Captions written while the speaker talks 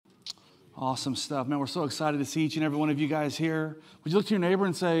Awesome stuff. Man, we're so excited to see each and every one of you guys here. Would you look to your neighbor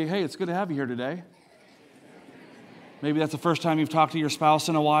and say, hey, it's good to have you here today? Maybe that's the first time you've talked to your spouse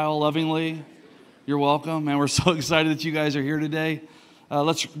in a while, lovingly. You're welcome. Man, we're so excited that you guys are here today.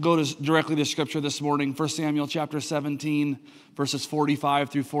 Let's go directly to Scripture this morning. 1 Samuel chapter 17, verses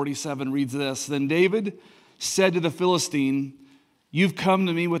 45 through 47 reads this. Then David said to the Philistine, "You've come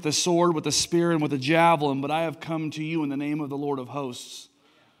to me with a sword, with a spear, and with a javelin, but I have come to you in the name of the Lord of hosts,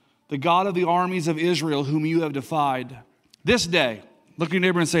 the God of the armies of Israel, whom you have defied. This day," look at your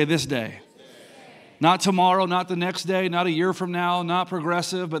neighbor and say, this day. Not tomorrow, not the next day, not a year from now, not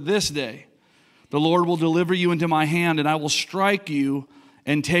progressive, but this day. The Lord will deliver you into my hand, and I will strike you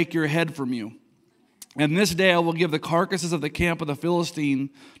and take your head from you. And this day I will give the carcasses of the camp of the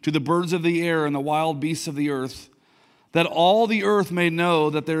Philistine to the birds of the air and the wild beasts of the earth, that all the earth may know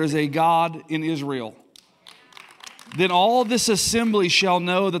that there is a God in Israel. Then all this assembly shall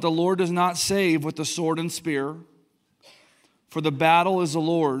know that the Lord does not save with the sword and spear, for the battle is the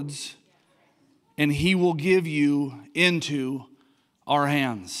Lord's, and he will give you into our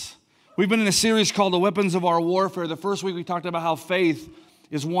hands. We've been in a series called The Weapons of Our Warfare. The first week we talked about how faith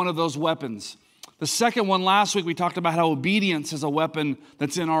is one of those weapons. The second one last week we talked about how obedience is a weapon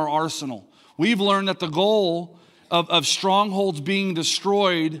that's in our arsenal. We've learned that the goal of strongholds being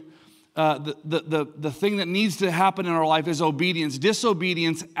destroyed, the thing that needs to happen in our life is obedience.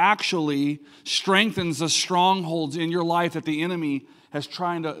 Disobedience actually strengthens the strongholds in your life that the enemy has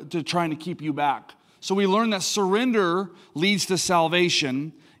trying to keep you back. So we learned that surrender leads to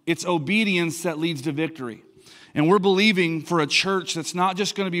salvation. It's obedience that leads to victory. And we're believing for a church that's not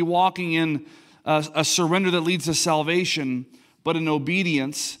just going to be walking in a surrender that leads to salvation, but an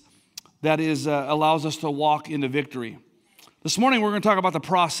obedience that is allows us to walk into victory. This morning we're going to talk about the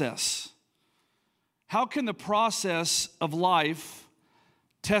process. How can the process of life,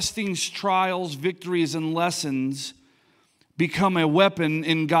 testings, trials, victories, and lessons become a weapon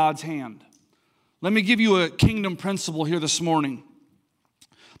in God's hand? Let me give you a kingdom principle here this morning.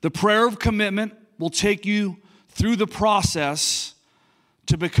 The prayer of commitment will take you through the process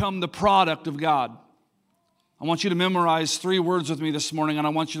to become the product of God. I want you to memorize 3 words with me this morning, and I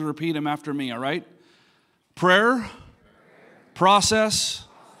want you to repeat them after me, all right? Prayer, process,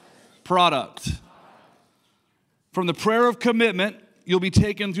 product. From the prayer of commitment, you'll be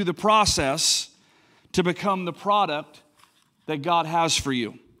taken through the process to become the product that God has for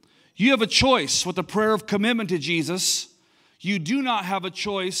you. You have a choice with the prayer of commitment to Jesus. You do not have a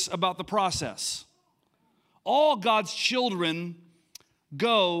choice about the process. All God's children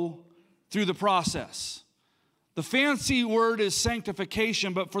go through the process. The fancy word is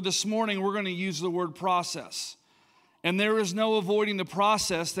sanctification, but for this morning, we're going to use the word process. And there is no avoiding the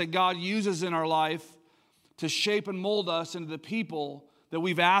process that God uses in our life to shape and mold us into the people that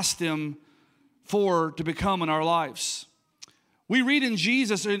we've asked Him for to become in our lives. We read in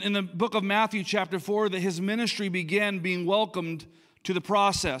Jesus, in the book of Matthew chapter 4, that His ministry began being welcomed to the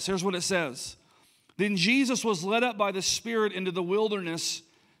process. Here's what it says. Then Jesus was led up by the Spirit into the wilderness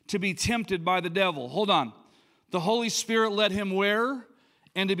to be tempted by the devil. Hold on. The Holy Spirit led Him where?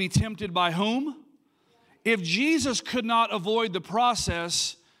 And to be tempted by whom? If Jesus could not avoid the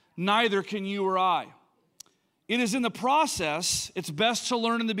process, neither can you or I. It is in the process, it's best to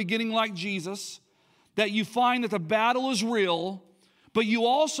learn in the beginning like Jesus, that you find that the battle is real, but you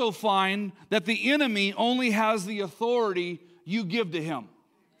also find that the enemy only has the authority you give to him.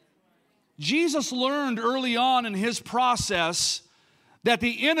 Jesus learned early on in His process that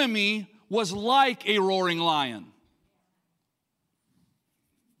the enemy was like a roaring lion.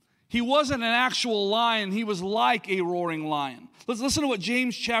 He wasn't an actual lion, he was like a roaring lion. Let's listen to what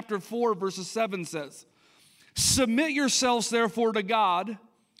James chapter 4 verses 7 says. Submit yourselves therefore to God,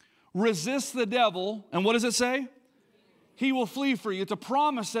 resist the devil, and what does it say? He will flee for you. It's a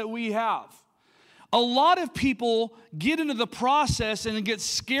promise that we have. A lot of people get into the process and get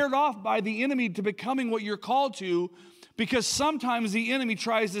scared off by the enemy to becoming what you're called to, because sometimes the enemy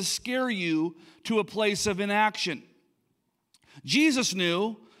tries to scare you to a place of inaction. Jesus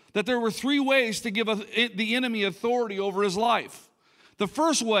knew that there were 3 ways to give the enemy authority over his life. The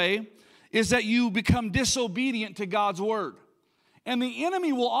first way is that you become disobedient to God's word. And the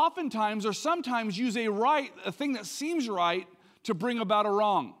enemy will oftentimes or sometimes use a thing that seems right to bring about a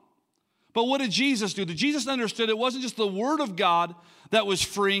wrong. But what did Jesus do? Jesus understood it wasn't just the word of God that was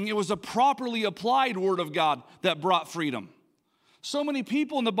freeing, it was a properly applied word of God that brought freedom. So many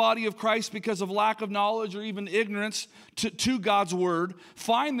people in the body of Christ, because of lack of knowledge or even ignorance to God's word,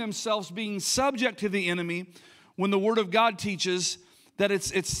 find themselves being subject to the enemy when the word of God teaches that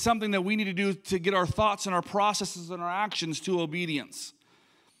it's something that we need to do to get our thoughts and our processes and our actions to obedience.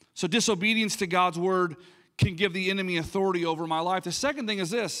 So disobedience to God's word can give the enemy authority over my life. The second thing is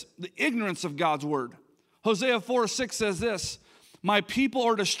this, the ignorance of God's word. Hosea 4:6 says this, my people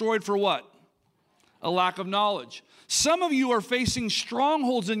are destroyed for what? A lack of knowledge. Some of you are facing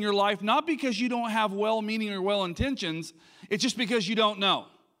strongholds in your life, not because you don't have well-meaning or well intentions, it's just because you don't know.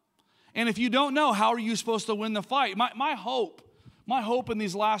 And if you don't know, how are you supposed to win the fight? My hope in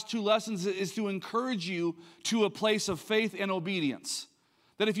these last two lessons is to encourage you to a place of faith and obedience.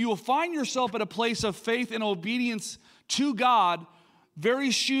 That if you will find yourself at a place of faith and obedience to God, very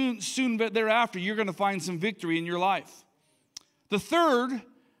soon thereafter, you're going to find some victory in your life. The third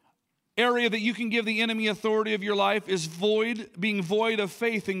area that you can give the enemy authority of your life is being void of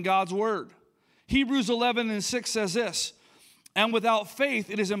faith in God's word. Hebrews 11:6 says this, and without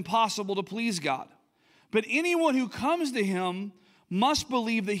faith it is impossible to please God. But anyone who comes to him must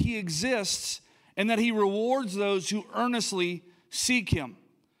believe that he exists and that he rewards those who earnestly seek him.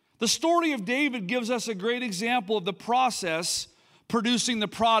 The story of David gives us a great example of the process producing the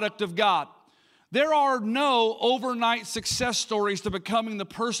product of God. There are no overnight success stories to becoming the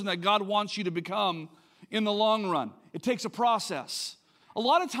person that God wants you to become in the long run. It takes a process. A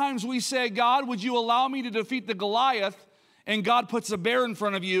lot of times we say, God, would you allow me to defeat the Goliath? And God puts a bear in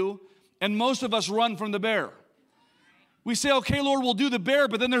front of you, and most of us run from the bear. We say, okay, Lord, we'll do the bear,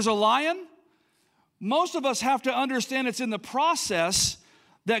 but then there's a lion. Most of us have to understand it's in the process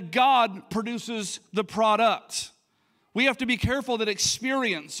that God produces the product. We have to be careful that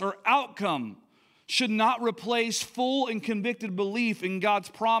experience or outcome should not replace full and convicted belief in God's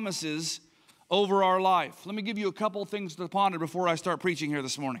promises over our life. Let me give you a couple things to ponder before I start preaching here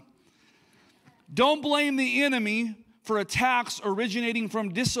this morning. Don't blame the enemy for attacks originating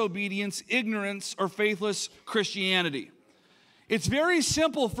from disobedience, ignorance, or faithless Christianity. It's very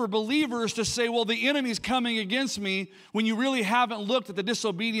simple for believers to say, well, the enemy's coming against me, when you really haven't looked at the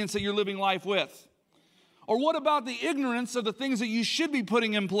disobedience that you're living life with. Or what about the ignorance of the things that you should be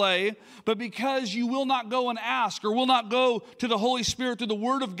putting in play, but because you will not go and ask or will not go to the Holy Spirit through the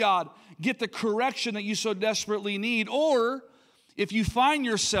Word of God, get the correction that you so desperately need? Or if you find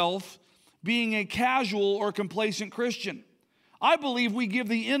yourself being a casual or complacent Christian, I believe we give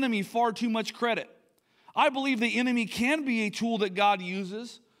the enemy far too much credit. I believe the enemy can be a tool that God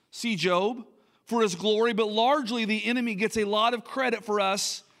uses, see Job, for his glory, but largely the enemy gets a lot of credit for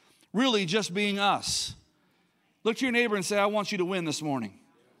us really just being us. Look to your neighbor and say, I want you to win this morning.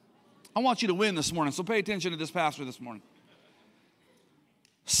 I want you to win this morning. So pay attention to this pastor this morning.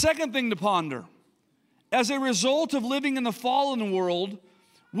 Second thing to ponder. As a result of living in the fallen world,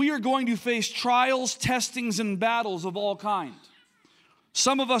 we are going to face trials, testings, and battles of all kinds.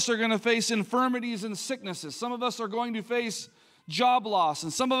 Some of us are going to face infirmities and sicknesses. Some of us are going to face job loss.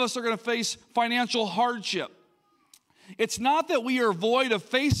 And some of us are going to face financial hardship. It's not that we are void of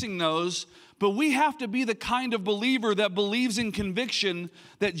facing those, but we have to be the kind of believer that believes in conviction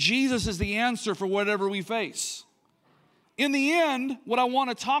that Jesus is the answer for whatever we face. In the end, what I want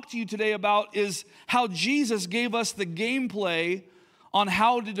to talk to you today about is how Jesus gave us the gameplay on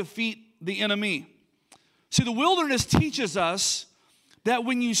how to defeat the enemy. See, the wilderness teaches us that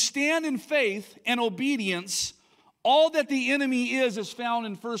when you stand in faith and obedience, all that the enemy is found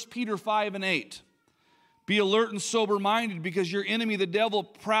in 1 Peter 5:8. Be alert and sober-minded, because your enemy, the devil,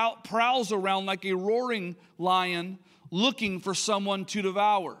 prowls around like a roaring lion looking for someone to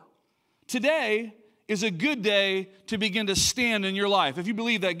devour. Today is a good day to begin to stand in your life. If you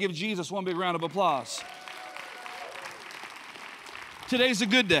believe that, give Jesus one big round of applause. Today's a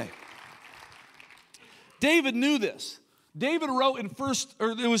good day. David knew this. David wrote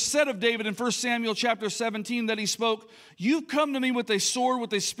it was said of David in 1 Samuel chapter 17 that he spoke, you've come to me with a sword,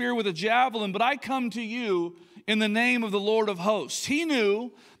 with a spear, with a javelin, but I come to you in the name of the Lord of hosts. He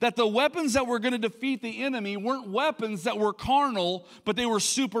knew that the weapons that were going to defeat the enemy weren't weapons that were carnal, but they were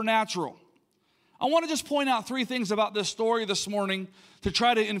supernatural. I want to just point out three things about this story this morning to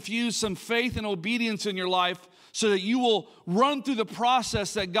try to infuse some faith and obedience in your life so that you will run through the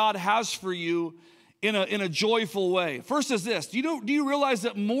process that God has for you in a joyful way. First is this. Do you realize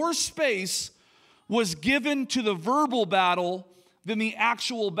that more space was given to the verbal battle than the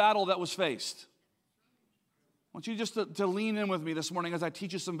actual battle that was faced? I want you just to lean in with me this morning as I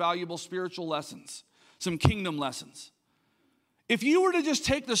teach you some valuable spiritual lessons, some kingdom lessons. If you were to just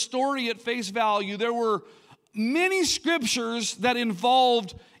take the story at face value, there were many scriptures that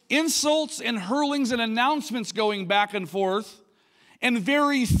involved insults and hurlings and announcements going back and forth, and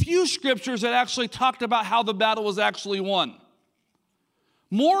very few scriptures that actually talked about how the battle was actually won.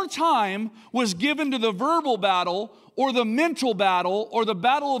 More time was given to the verbal battle or the mental battle or the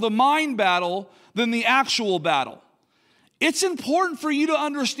battle of the mind battle than the actual battle. It's important for you to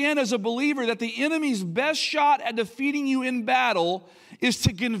understand as a believer that the enemy's best shot at defeating you in battle is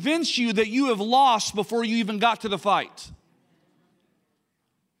to convince you that you have lost before you even got to the fight.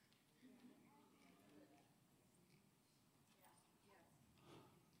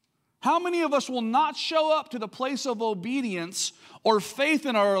 How many of us will not show up to the place of obedience or faith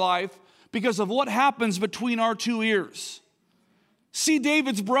in our life because of what happens between our two ears? See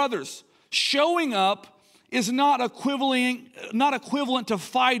David's brothers. Showing up is not equivalent to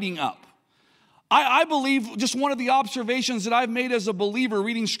fighting up. I believe, just one of the observations that I've made as a believer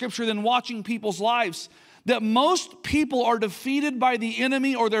reading Scripture and watching people's lives, that most people are defeated by the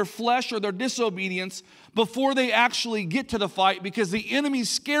enemy or their flesh or their disobedience before they actually get to the fight, because the enemy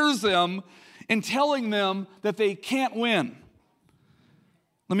scares them in telling them that they can't win.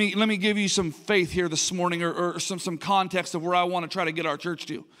 Let me give you some faith here this morning, or some context of where I want to try to get our church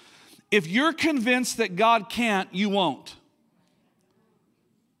to. If you're convinced that God can't, you won't.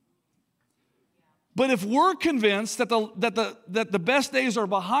 But if we're convinced that the best days are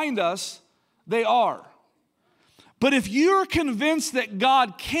behind us, they are. But if you're convinced that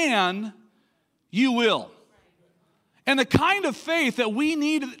God can, you will. And the kind of faith that we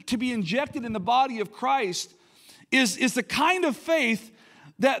need to be injected in the body of Christ is the kind of faith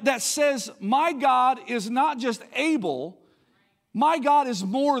that says, my God is not just able, my God is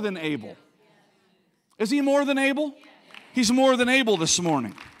more than able. Is He more than able? He's more than able this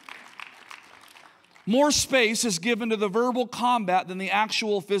morning. More space is given to the verbal combat than the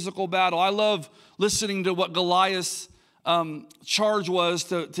actual physical battle. I love listening to what Goliath's charge was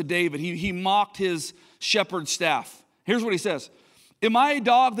to David. He mocked his shepherd's staff. Here's what he says. Am I a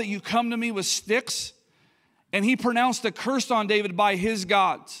dog that you come to me with sticks? And he pronounced a curse on David by his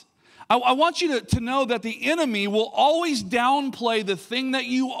gods. I want you to know that the enemy will always downplay the thing that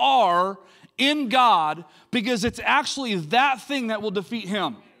you are in God, because it's actually that thing that will defeat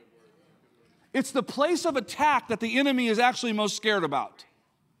him. It's the place of attack that the enemy is actually most scared about.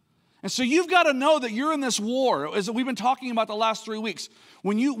 And so you've got to know that you're in this war, as we've been talking about the last 3 weeks.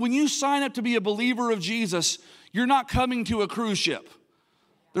 When you sign up to be a believer of Jesus, you're not coming to a cruise ship.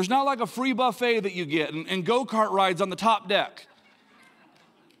 There's not like a free buffet that you get and go-kart rides on the top deck.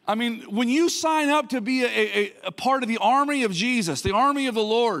 I mean, when you sign up to be a part of the army of Jesus, the army of the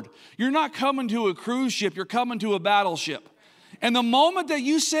Lord, you're not coming to a cruise ship, you're coming to a battleship. And the moment that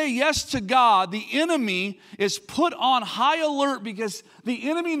you say yes to God, the enemy is put on high alert, because the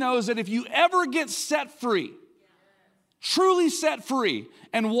enemy knows that if you ever get set free, truly set free,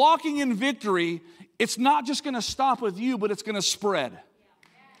 and walking in victory, it's not just going to stop with you, but it's going to spread.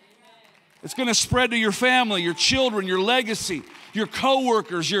 It's going to spread to your family, your children, your legacy, your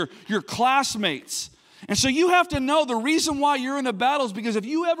coworkers, your classmates. And so you have to know the reason why you're in a battle is because if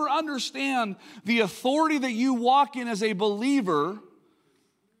you ever understand the authority that you walk in as a believer,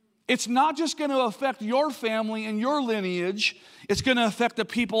 it's not just going to affect your family and your lineage, it's going to affect the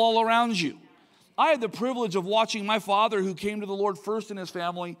people all around you. I had the privilege of watching my father, who came to the Lord first in his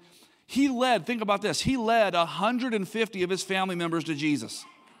family. He led, think about this, he led 150 of his family members to Jesus.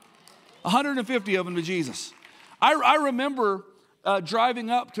 150 of them to Jesus. I remember driving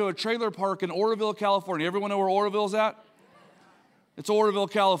up to a trailer park in Oroville, California. Everyone know where Oroville's at? It's Oroville,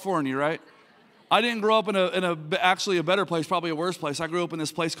 California, right? I didn't grow up in actually a better place, probably a worse place. I grew up in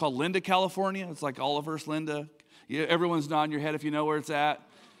this place called Linda, California. It's like Oliver's Linda. Everyone's nodding your head if you know where it's at.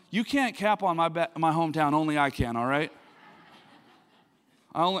 You can't cap on my hometown. Only I can, all right?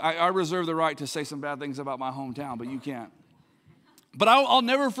 I reserve the right to say some bad things about my hometown, but you can't. But I'll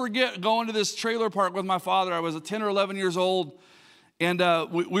never forget going to this trailer park with my father. I was 10 or 11 years old, and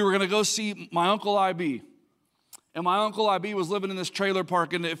we were going to go see my Uncle IB. And my Uncle IB was living in this trailer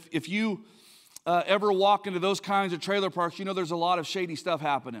park, and if you ever walk into those kinds of trailer parks, you know there's a lot of shady stuff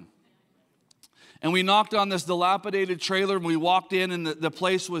happening. And we knocked on this dilapidated trailer, and we walked in, and the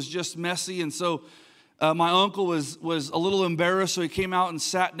place was just messy. And so my uncle was a little embarrassed, so he came out and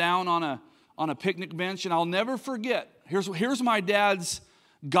sat down on a picnic bench. And I'll never forget, here's my dad's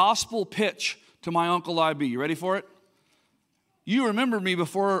gospel pitch to my Uncle IB. You ready for it? You remember me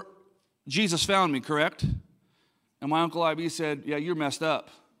before Jesus found me, correct? And my Uncle IB said, yeah, you're messed up.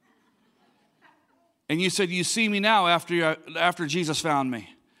 And you said, you see me now after Jesus found me.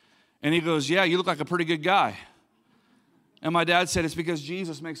 And he goes, yeah, you look like a pretty good guy. And my dad said, it's because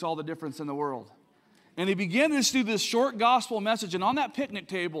Jesus makes all the difference in the world. And he began to do this short gospel message. And on that picnic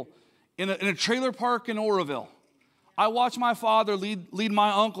table in a trailer park in Oroville, I watched my father lead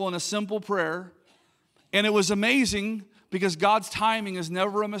my uncle in a simple prayer. And it was amazing because God's timing is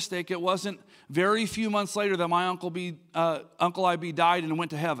never a mistake. It wasn't very few months later that my Uncle IB died and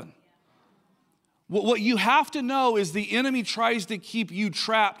went to heaven. What you have to know is the enemy tries to keep you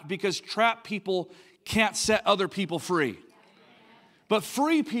trapped because trapped people can't set other people free. But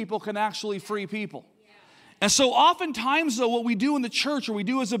free people can actually free people. And so oftentimes, though, what we do in the church or we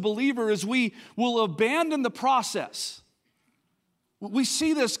do as a believer is we will abandon the process. We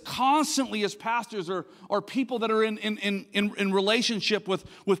see this constantly as pastors or people that are in relationship with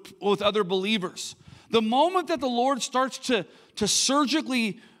other believers. The moment that the Lord starts to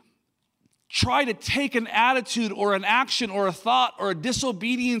surgically try to take an attitude or an action or a thought or a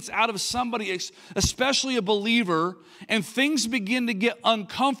disobedience out of somebody, especially a believer, and things begin to get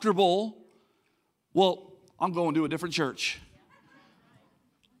uncomfortable, well, I'm going to a different church.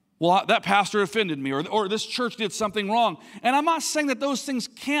 Well, that pastor offended me, or this church did something wrong. And I'm not saying that those things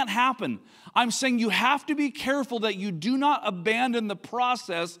can't happen. I'm saying you have to be careful that you do not abandon the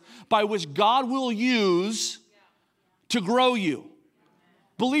process by which God will use to grow you.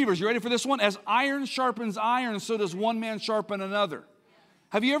 Believers, you ready for this one? As iron sharpens iron, so does one man sharpen another.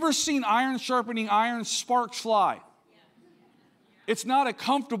 Have you ever seen iron sharpening iron, sparks fly? It's not a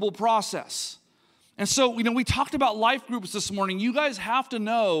comfortable process. And so, we talked about life groups this morning. You guys have to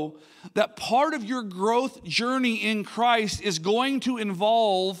know that part of your growth journey in Christ is going to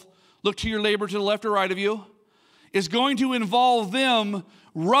involve, look to your neighbor to the left or right of you, is going to involve them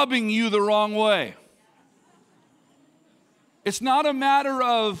rubbing you the wrong way. It's not a matter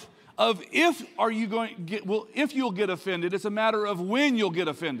of if you'll get offended. It's a matter of when you'll get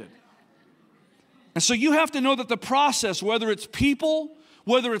offended. And so you have to know that the process, whether it's people,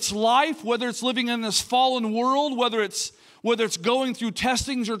 whether it's life, whether it's living in this fallen world, whether it's going through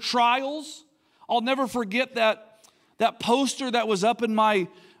testings or trials. I'll never forget that poster that was up in my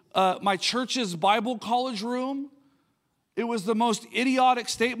church's Bible college room. It was the most idiotic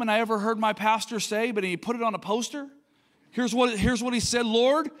statement I ever heard my pastor say, but he put it on a poster. Here's what he said: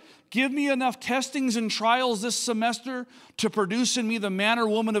 Lord, give me enough testings and trials this semester to produce in me the man or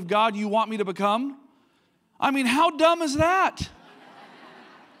woman of God you want me to become. I mean, how dumb is that?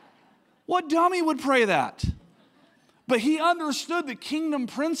 What dummy would pray that? But he understood the kingdom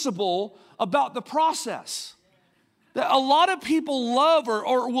principle about the process. That a lot of people love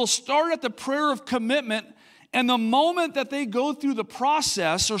or will start at the prayer of commitment, and the moment that they go through the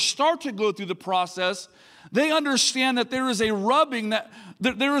process or start to go through the process, they understand that there is a rubbing, that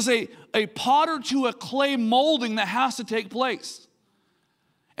there is a potter to a clay molding that has to take place.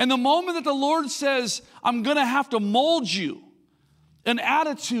 And the moment that the Lord says, I'm going to have to mold you, an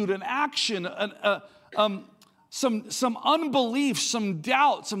attitude, an action, some unbelief, some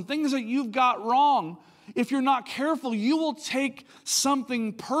doubt, some things that you've got wrong, if you're not careful, you will take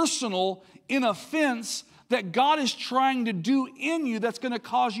something personal in offense that God is trying to do in you that's going to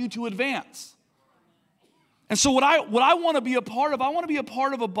cause you to advance. And so what I want to be a part of, I want to be a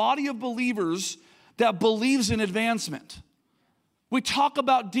part of a body of believers that believes in advancement. We talk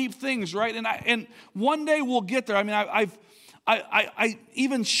about deep things, right? And one day we'll get there. I mean, I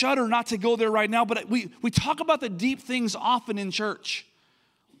even shudder not to go there right now, but we talk about the deep things often in church.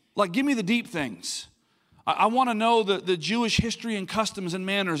 Like, give me the deep things. I want to know the Jewish history and customs and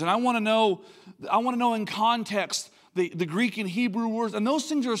manners, and I want to know in context the Greek and Hebrew words, and those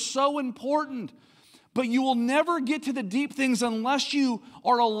things are so important. But you will never get to the deep things unless you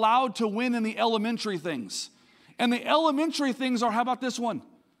are allowed to win in the elementary things. And the elementary things are, how about this one?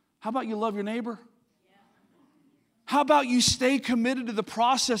 How about you love your neighbor? How about you stay committed to the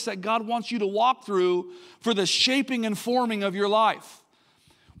process that God wants you to walk through for the shaping and forming of your life?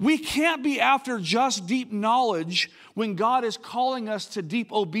 We can't be after just deep knowledge when God is calling us to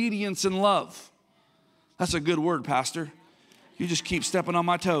deep obedience and love. That's a good word, Pastor. You just keep stepping on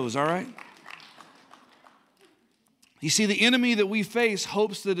my toes, all right? You see, the enemy that we face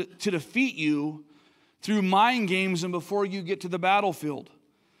hopes to defeat you through mind games and before you get to the battlefield.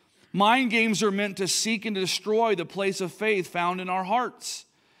 Mind games are meant to seek and destroy the place of faith found in our hearts.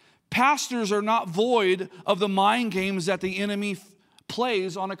 Pastors are not void of the mind games that the enemy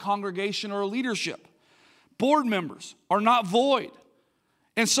plays on a congregation or a leadership. Board members are not void.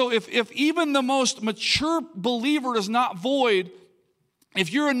 And so if even the most mature believer is not void,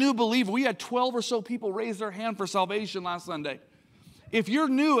 if you're a new believer, we had 12 or so people raise their hand for salvation last Sunday. If you're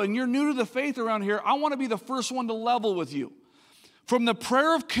new and you're new to the faith around here, I want to be the first one to level with you. From the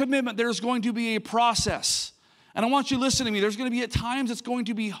prayer of commitment, there's going to be a process. And I want you to listen to me. There's going to be at times it's going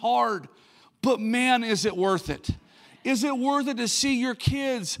to be hard. But man, is it worth it? Is it worth it to see your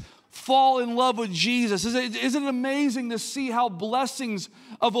kids fall in love with Jesus? Is it amazing to see how blessings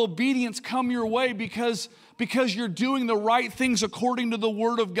of obedience come your way because you're doing the right things according to the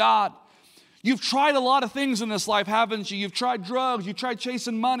Word of God? You've tried a lot of things in this life, haven't you? You've tried drugs, you've tried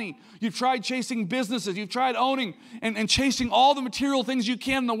chasing money, you've tried chasing businesses, you've tried owning and chasing all the material things you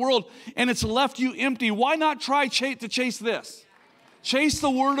can in the world, and it's left you empty. Why not try to chase this? Chase the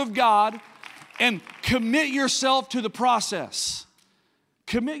Word of God and commit yourself to the process.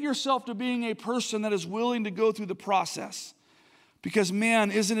 Commit yourself to being a person that is willing to go through the process. Because man,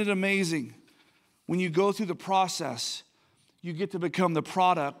 isn't it amazing? When you go through the process, you get to become the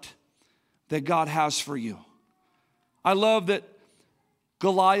product that God has for you. I love that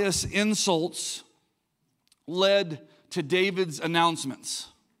Goliath's insults led to David's announcements.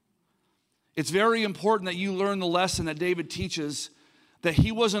 It's very important that you learn the lesson that David teaches, that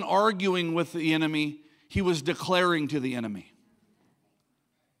he wasn't arguing with the enemy, he was declaring to the enemy.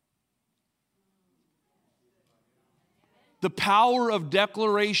 The power of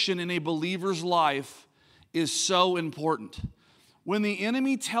declaration in a believer's life is so important. When the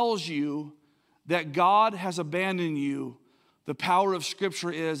enemy tells you that God has abandoned you, the power of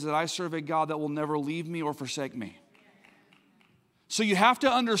Scripture is that I serve a God that will never leave me or forsake me. So you have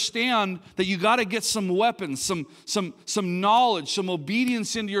to understand that you got to get some weapons, some knowledge, some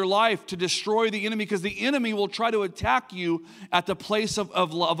obedience into your life to destroy the enemy, because the enemy will try to attack you at the place of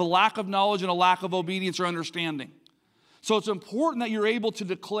a lack of knowledge and a lack of obedience or understanding. So it's important that you're able to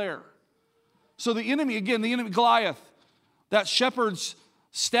declare. So the enemy, Goliath, that shepherd's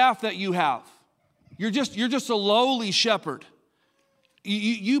staff that you have, you're just a lowly shepherd.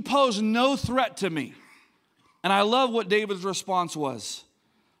 You pose no threat to me. And I love what David's response was.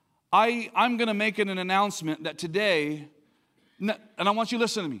 I'm going to make an announcement that today, and I want you to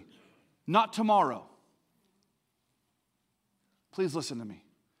listen to me, not tomorrow. Please listen to me.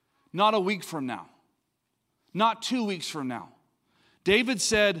 Not a week from now. Not 2 weeks from now. David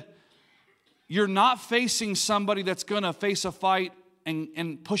said, you're not facing somebody that's going to face a fight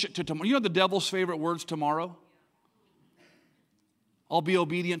and push it to tomorrow. You know the devil's favorite words, tomorrow? I'll be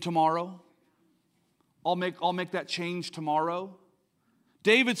obedient tomorrow. I'll make that change tomorrow.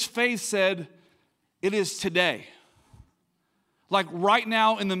 David's faith said, it is today. Like right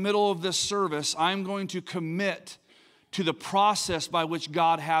now in the middle of this service, I'm going to commit to the process by which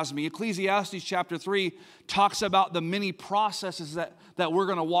God has me. Ecclesiastes chapter 3 talks about the many processes that we're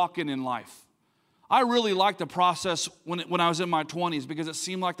going to walk in life. I really liked the process when I was in my 20s because it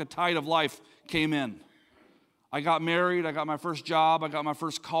seemed like the tide of life came in. I got married, I got my first job, I got my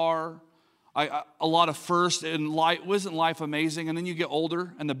first car. A lot of first in life. Wasn't life amazing? And then you get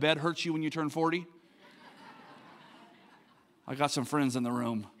older and the bed hurts you when you turn 40. I got some friends in the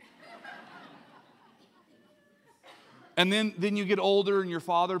room. And then you get older and your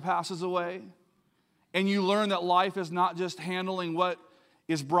father passes away. And you learn that life is not just handling what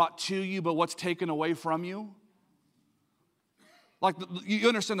is brought to you, but what's taken away from you. Like you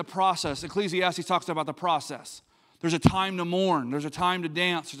understand the process. Ecclesiastes talks about the process. There's a time to mourn. There's a time to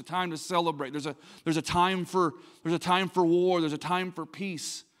dance. There's a time to celebrate. There's a time for war. There's a time for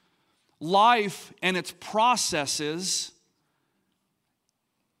peace. Life and its processes,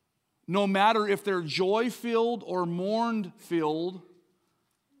 no matter if they're joy-filled or mourn-filled,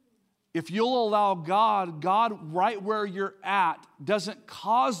 if you'll allow God right where you're at doesn't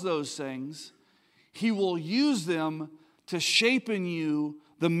cause those things. He will use them to shape in you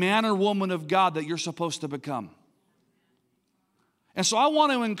the man or woman of God that you're supposed to become. And so I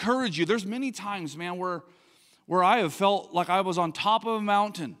want to encourage you. There's many times, man, where I have felt like I was on top of a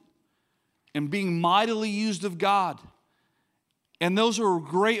mountain and being mightily used of God. And those were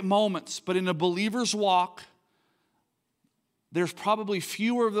great moments. But in a believer's walk, there's probably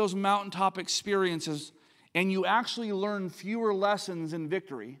fewer of those mountaintop experiences, and you actually learn fewer lessons in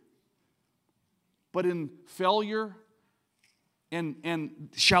victory. But in failure and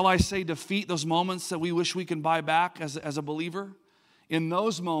shall I say defeat, those moments that we wish we can buy back as a believer, in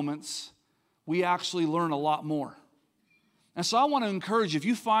those moments, we actually learn a lot more. And so I want to encourage you, if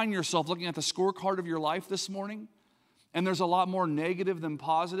you find yourself looking at the scorecard of your life this morning, and there's a lot more negative than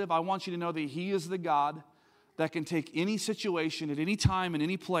positive, I want you to know that He is the God that can take any situation at any time in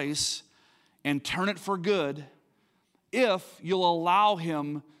any place and turn it for good if you'll allow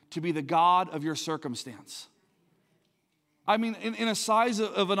Him to be the God of your circumstance. I mean, in a size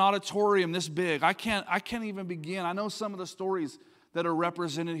of an auditorium this big, I can't even begin. I know some of the stories that are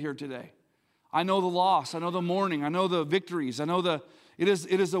represented here today. I know the loss. I know the mourning. I know the victories. I know it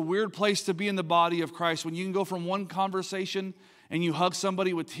is a weird place to be in the body of Christ when you can go from one conversation and you hug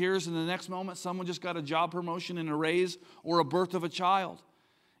somebody with tears, and the next moment someone just got a job promotion and a raise or a birth of a child.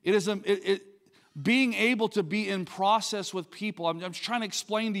 Being able to be in process with people. I'm just trying to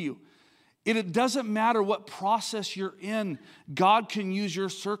explain to you. It doesn't matter what process you're in. God can use your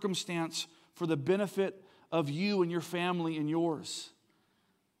circumstance for the benefit of you and your family and yours.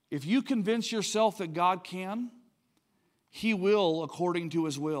 If you convince yourself that God can, He will according to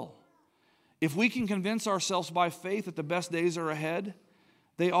His will. If we can convince ourselves by faith that the best days are ahead,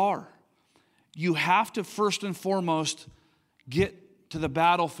 they are. You have to first and foremost get to the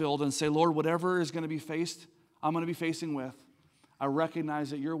battlefield and say, Lord, whatever is going to be faced, I'm going to be facing with, I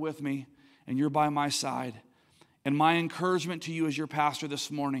recognize that you're with me and you're by my side. And my encouragement to you as your pastor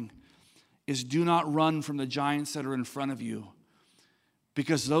this morning is do not run from the giants that are in front of you,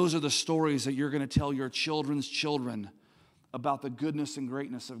 because those are the stories that you're going to tell your children's children about the goodness and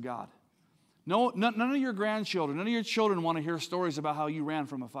greatness of God. No, none of your grandchildren, none of your children want to hear stories about how you ran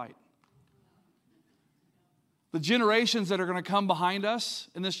from a fight. The generations that are going to come behind us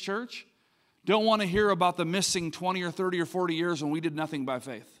in this church don't want to hear about the missing 20 or 30 or 40 years when we did nothing by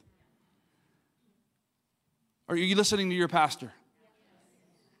faith. Are you listening to your pastor?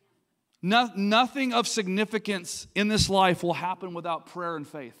 Nothing of significance in this life will happen without prayer and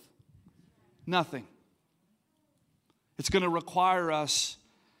faith. Nothing. It's going to require us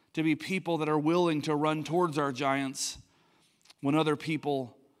to be people that are willing to run towards our giants when other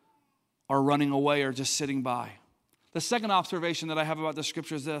people are running away or just sitting by. The second observation that I have about the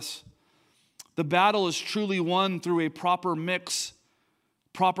scripture is this: the battle is truly won through a proper mix,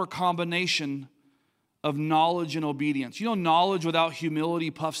 proper combination of knowledge and obedience. You know, knowledge without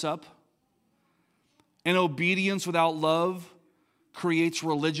humility puffs up, and obedience without love creates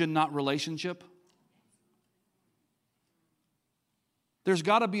religion, not relationship. There's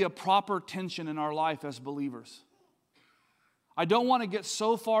got to be a proper tension in our life as believers. I don't want to get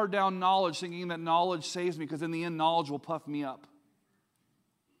so far down knowledge thinking that knowledge saves me, because in the end knowledge will puff me up.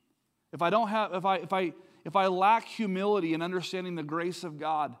 If I lack humility and understanding the grace of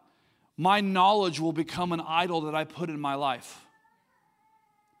God, my knowledge will become an idol that I put in my life.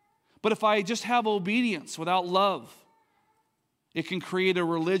 But if I just have obedience without love, it can create a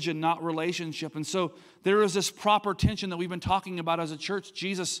religion, not relationship. And so there is this proper tension that we've been talking about as a church.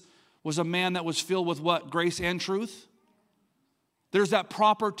 Jesus was a man that was filled with what? Grace and truth. There's that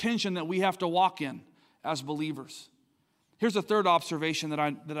proper tension that we have to walk in as believers. Here's a third observation that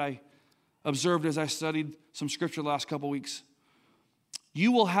I observed as I studied some scripture the last couple weeks.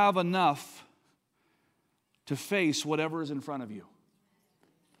 You will have enough to face whatever is in front of you.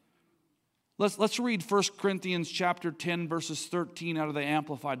 Let's read 1 Corinthians chapter 10, verses 13 out of the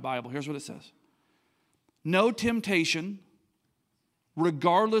Amplified Bible. Here's what it says. No temptation,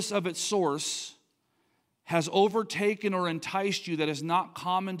 regardless of its source, has overtaken or enticed you that is not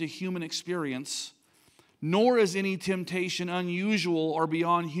common to human experience, nor is any temptation unusual or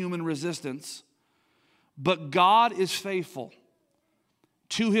beyond human resistance. But God is faithful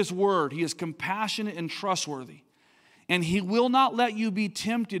to His word. He is compassionate and trustworthy. And He will not let you be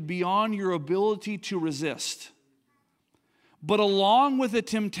tempted beyond your ability to resist. But along with the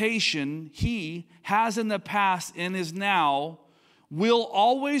temptation He has in the past and is now, will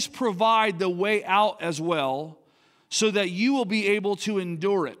always provide the way out as well, so that you will be able to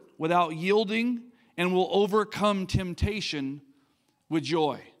endure it without yielding and will overcome temptation with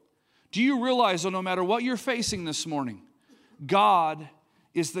joy. Do you realize that no matter what you're facing this morning, God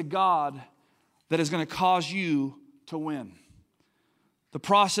is the God that is going to cause you to win? The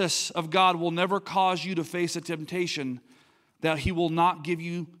process of God will never cause you to face a temptation that He will not give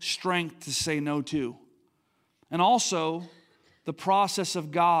you strength to say no to. And also, the process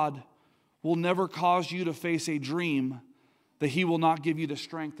of God will never cause you to face a dream that He will not give you the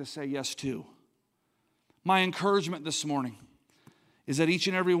strength to say yes to. My encouragement this morning is that each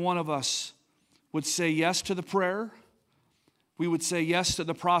and every one of us would say yes to the prayer. We would say yes to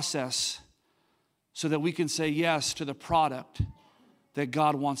the process, so that we can say yes to the product that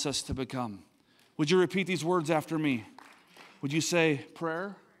God wants us to become. Would you repeat these words after me? Would you say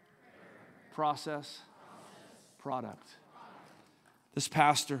prayer, process, product? This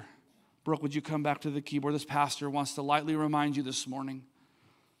pastor, Brooke, would you come back to the keyboard? This pastor wants to lightly remind you this morning,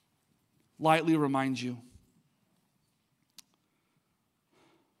 lightly remind you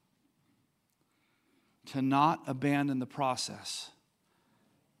to not abandon the process,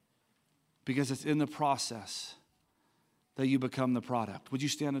 because it's in the process that you become the product. Would you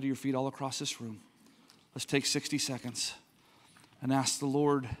stand to your feet all across this room? Let's take 60 seconds and ask the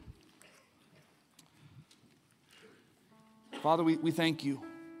Lord. Father, we thank you.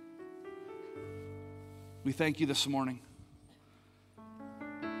 We thank you this morning.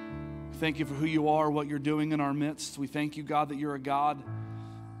 We thank you for who you are, what you're doing in our midst. We thank you, God, that you're a God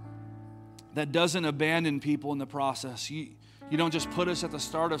that doesn't abandon people in the process. You don't just put us at the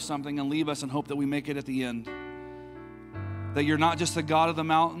start of something and leave us and hope that we make it at the end. That you're not just the God of the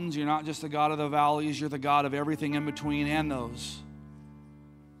mountains, you're not just the God of the valleys, you're the God of everything in between and those.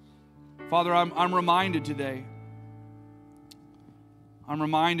 Father, I'm reminded today, I'm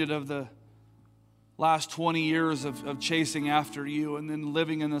reminded of the last 20 years of chasing after you and then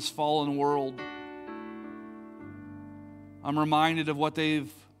living in this fallen world. I'm reminded of what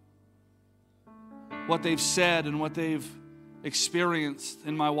they've said and what they've experienced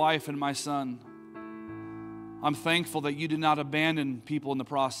in my wife and my son. I'm thankful that you did not abandon people in the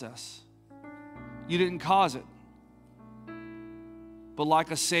process. You didn't cause it. But like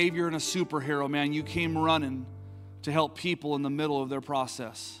a savior and a superhero, man, you came running to help people in the middle of their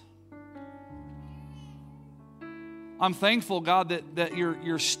process. I'm thankful, God, that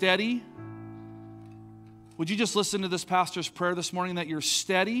you're steady. Would you just listen to this pastor's prayer this morning, that you're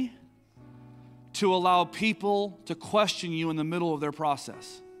steady to allow people to question you in the middle of their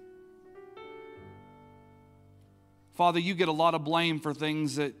process? Father, you get a lot of blame for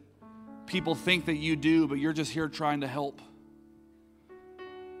things that people think that you do, but you're just here trying to help.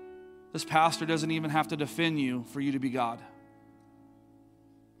 This pastor doesn't even have to defend you for you to be God.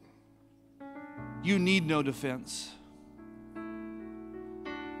 You need no defense.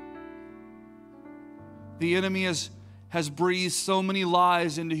 The enemy has breathed so many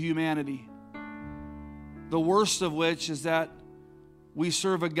lies into humanity. The worst of which is that we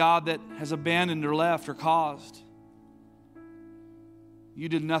serve a God that has abandoned or left or caused. You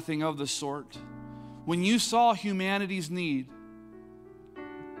did nothing of the sort. When you saw humanity's need,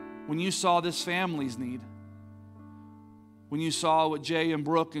 when you saw this family's need, when you saw what Jay and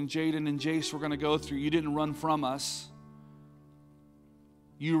Brooke and Jaden and Jace were going to go through, you didn't run from us.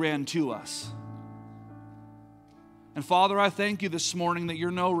 You ran to us. And Father, I thank you this morning that you're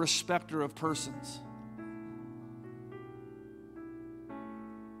no respecter of persons.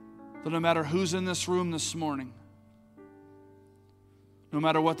 That no matter who's in this room this morning, no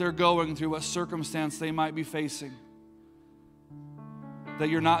matter what they're going through, what circumstance they might be facing, that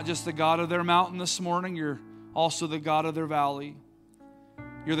you're not just the God of their mountain this morning, you're also the God of their valley.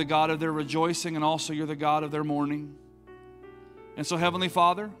 You're the God of their rejoicing, and also you're the God of their mourning. And so, Heavenly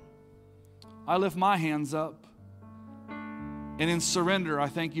Father, I lift my hands up, and in surrender, I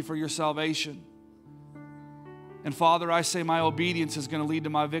thank you for your salvation. And Father, I say my obedience is going to lead to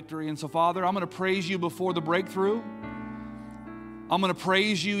my victory. And so, Father, I'm going to praise you before the breakthrough. I'm going to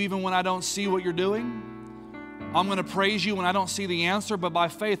praise you even when I don't see what you're doing. I'm going to praise you when I don't see the answer, but by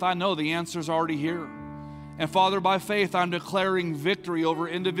faith, I know the answer's already here. And Father, by faith, I'm declaring victory over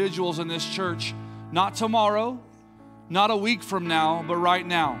individuals in this church, not tomorrow, not a week from now, but right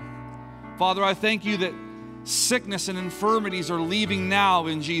now. Father, I thank you that sickness and infirmities are leaving now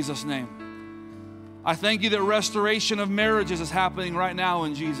in Jesus' name. I thank you that restoration of marriages is happening right now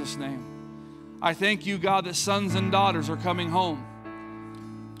in Jesus' name. I thank you, God, that sons and daughters are coming home.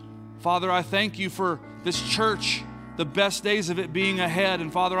 Father, I thank you for this church, the best days of it being ahead.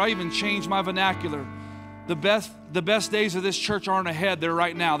 And Father, I even changed my vernacular. The best days of this church aren't ahead, they're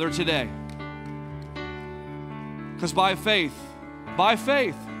right now, they're today. Because by faith,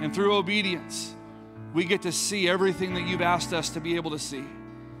 and through obedience, we get to see everything that you've asked us to be able to see.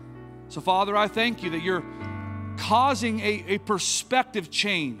 So Father, I thank you that you're causing a perspective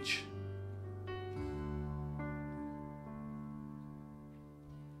change.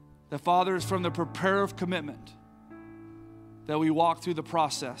 That Father, is from the prayer of commitment that we walk through the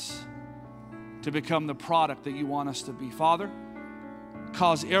process to become the product that you want us to be. Father,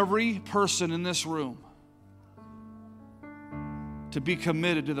 cause every person in this room to be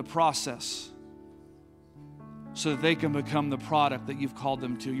committed to the process so that they can become the product that you've called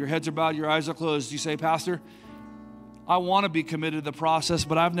them to. Your heads are bowed, your eyes are closed. You say, Pastor, I want to be committed to the process,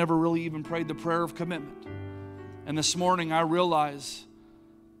 but I've never really even prayed the prayer of commitment. And this morning I realize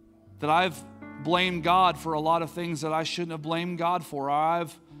that I've blamed God for a lot of things that I shouldn't have blamed God for.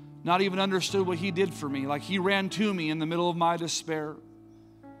 I've not even understood what He did for me. Like He ran to me in the middle of my despair.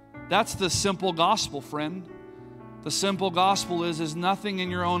 That's the simple gospel, friend. The simple gospel is nothing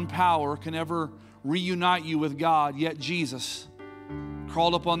in your own power can ever reunite you with God, yet Jesus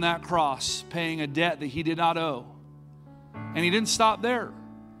crawled up on that cross, paying a debt that He did not owe. And He didn't stop there.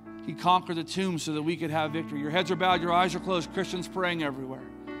 He conquered the tomb so that we could have victory. Your heads are bowed, your eyes are closed, Christians praying everywhere.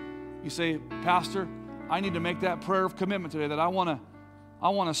 You say, Pastor, I need to make that prayer of commitment today, that I want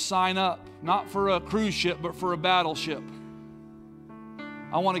to sign up, not for a cruise ship, but for a battleship.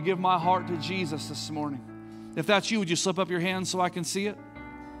 I want to give my heart to Jesus this morning. If that's you, would you slip up your hands so I can see it?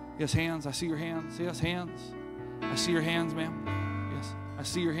 Yes, hands. I see your hands. Yes, hands. I see your hands, ma'am. Yes, I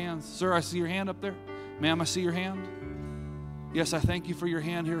see your hands. Sir, I see your hand up there. Ma'am, I see your hand. Yes, I thank you for your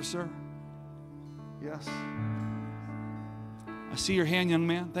hand here, sir. Yes. I see your hand, young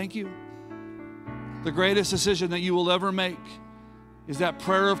man. Thank you. The greatest decision that you will ever make is that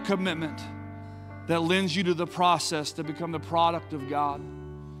prayer of commitment that lends you to the process to become the product of God.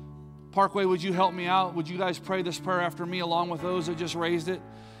 Parkway, would you help me out? Would you guys pray this prayer after me along with those that just raised it?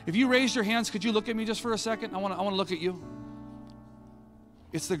 If you raised your hands, could you look at me just for a second? I want to look at you.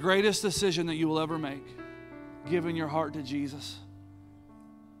 It's the greatest decision that you will ever make, giving your heart to Jesus.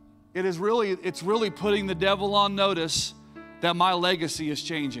 It's really putting the devil on notice that my legacy is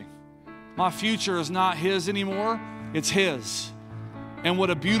changing. My future is not his anymore, it's his. And what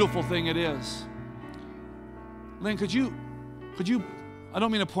a beautiful thing it is. Lynn, could you, I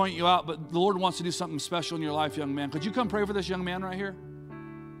don't mean to point you out, but the Lord wants to do something special in your life, young man. Could you come pray for this young man right here?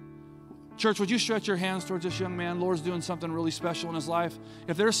 Church, would you stretch your hands towards this young man? Lord's doing something really special in his life.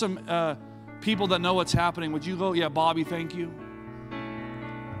 If there's some people that know what's happening, would you go? Yeah, Bobby, thank you.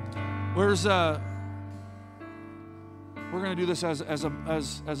 We're going to do this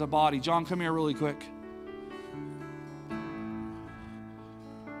as a body. John, come here really quick.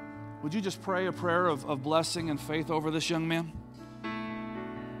 Would you just pray a prayer of blessing and faith over this young man?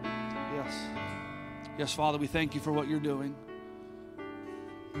 Yes. Yes, Father, we thank you for what you're doing.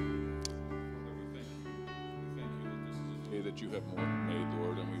 That you have made,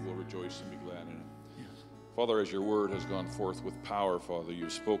 Lord, and we will rejoice and be glad in it. Yes. Father, as your word has gone forth with power, Father,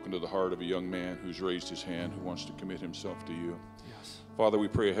 you've spoken to the heart of a young man who's raised his hand, who wants to commit himself to you. Yes. Father, we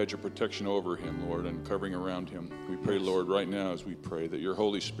pray a hedge of protection over him, Lord, and covering around him. We pray, Lord, right now as we pray, that your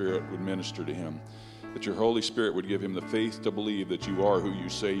Holy Spirit would minister to him, that your Holy Spirit would give him the faith to believe that you are who you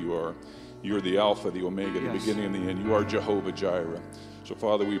say you are. You're the Alpha, the Omega, the beginning and the end. You are Jehovah Jireh. So,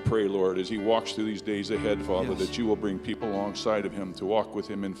 Father, we pray, Lord, as he walks through these days ahead, Father, that you will bring people alongside of him to walk with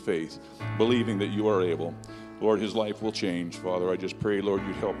him in faith, believing that you are able. Lord, his life will change. Father, I just pray, Lord,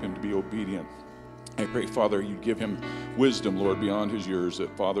 you'd help him to be obedient. I pray, Father, you'd give him wisdom, Lord, beyond his years,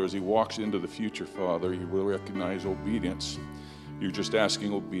 that, Father, as he walks into the future, Father, he will recognize obedience. You're just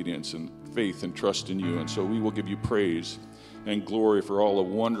asking obedience and faith and trust in you. And so we will give you praise and glory for all the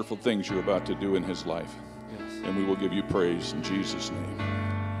wonderful things you're about to do in his life. Yes. And we will give you praise in Jesus' name.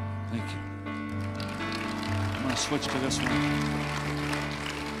 Thank you. I'm going to switch to this one.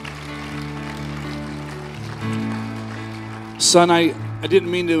 Son, I didn't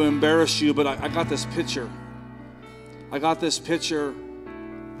mean to embarrass you, but I got this picture. I got this picture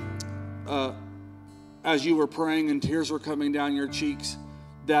as you were praying and tears were coming down your cheeks,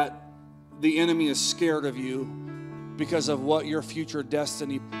 that the enemy is scared of you because of what your future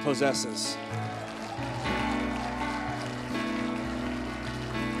destiny possesses.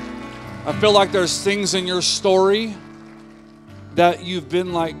 I feel like there's things in your story that you've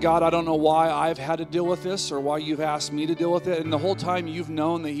been like, God, I don't know why I've had to deal with this or why you've asked me to deal with it. And the whole time you've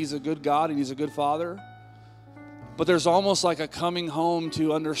known that he's a good God and he's a good Father. But there's almost like a coming home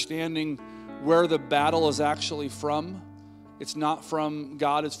to understanding where the battle is actually from. It's not from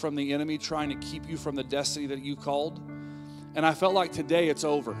God, it's from the enemy trying to keep you from the destiny that you called. And I felt like today it's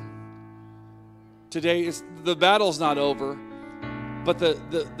over. Today, the battle's not over, but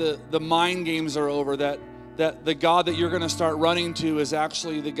the mind games are over, that the God that you're going to start running to is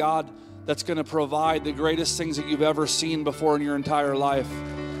actually the God that's going to provide the greatest things that you've ever seen before in your entire life.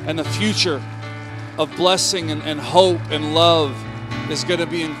 And the future of blessing and hope and love is going to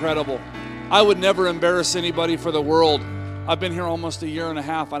be incredible. I would never embarrass anybody for the world. I've been here almost a year and a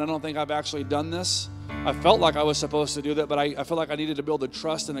half, and I don't think I've actually done this. I felt like I was supposed to do that, but I felt like I needed to build a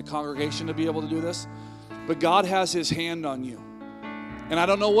trust in a congregation to be able to do this. But God has his hand on you. And I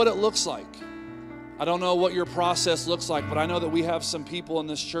don't know what it looks like. I don't know what your process looks like, but I know that we have some people in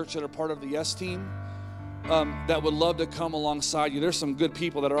this church that are part of the Yes team that would love to come alongside you. There's some good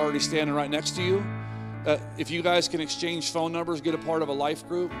people that are already standing right next to you. If you guys can exchange phone numbers, get a part of a life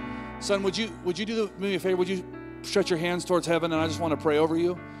group. Son, would you do me a favor? Would you stretch your hands towards heaven, and I just want to pray over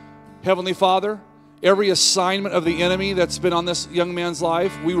you. Heavenly Father, every assignment of the enemy that's been on this young man's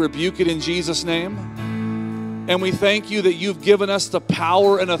life, we rebuke it in Jesus' name. And we thank you that you've given us the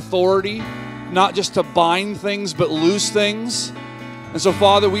power and authority, not just to bind things, but loose things. And so,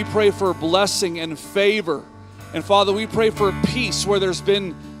 Father, we pray for blessing and favor. And Father, we pray for peace where there's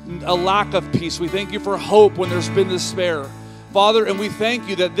been a lack of peace. We thank you for hope when there's been despair. Father, and we thank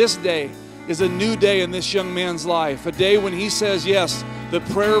you that this day is a new day in this young man's life, a day when he says, yes, the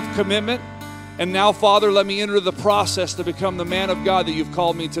prayer of commitment. And now, Father, let me enter the process to become the man of God that you've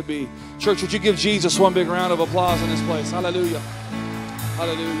called me to be. Church, would you give Jesus one big round of applause in this place? Hallelujah.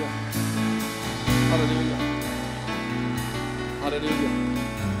 Hallelujah. Hallelujah.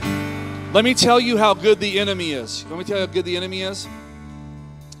 Hallelujah. Let me tell you how good the enemy is. Let me tell you how good the enemy is.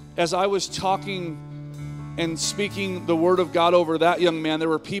 As I was talking and speaking the word of God over that young man, there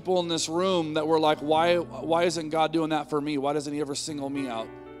were people in this room that were like, why isn't God doing that for me? Why doesn't he ever single me out?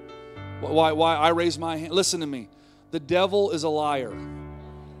 Why I raise my hand? Listen to me. The devil is a liar.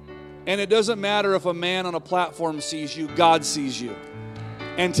 And it doesn't matter if a man on a platform sees you, God sees you.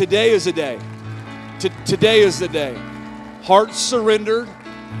 And today is the day. Today is the day. Hearts surrendered,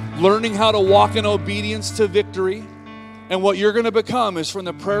 learning how to walk in obedience to victory. And what you're going to become is from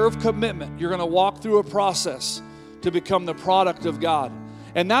the prayer of commitment, you're going to walk through a process to become the product of God.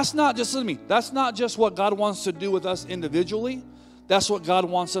 And that's not just, listen to me, that's not just what God wants to do with us individually. That's what God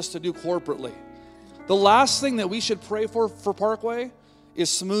wants us to do corporately. The last thing that we should pray for Parkway is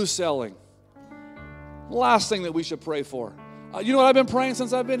smooth sailing. The last thing that we should pray for. You know what I've been praying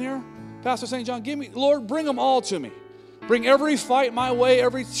since I've been here? Pastor St. John, Lord, bring them all to me. Bring every fight my way,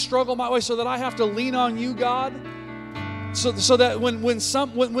 every struggle my way, so that I have to lean on you, God. So that when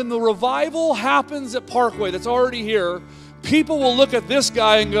the revival happens at Parkway that's already here, people will look at this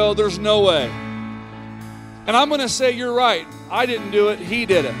guy and go, there's no way. And I'm going to say, you're right. I didn't do it. He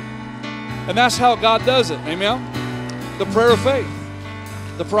did it. And that's how God does it. Amen? The prayer of faith.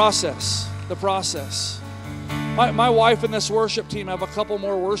 The process. The process. My wife and this worship team have a couple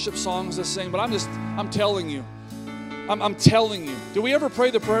more worship songs to sing, but I'm telling you. I'm telling you. Do we ever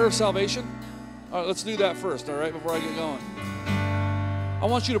pray the prayer of salvation? All right, let's do that first, all right, before I get going. I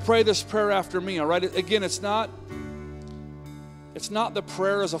want you to pray this prayer after me, all right? Again, it's not the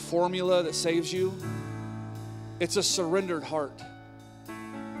prayer as a formula that saves you. It's a surrendered heart.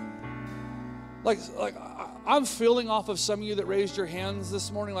 Like I'm feeling off of some of you that raised your hands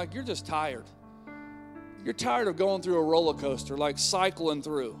this morning, like you're just tired. You're tired of going through a roller coaster, like cycling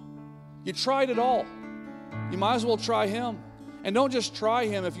through. You tried it all. You might as well try him. And don't just try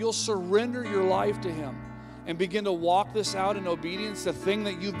him. If you'll surrender your life to him and begin to walk this out in obedience, the thing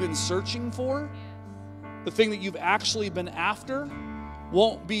that you've been searching for, the thing that you've actually been after,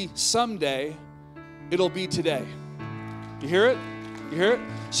 won't be someday, it'll be today. You hear it? You hear it?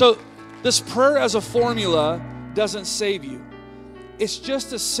 So this prayer as a formula doesn't save you. It's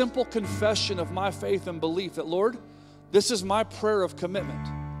just a simple confession of my faith and belief that, Lord, this is my prayer of commitment.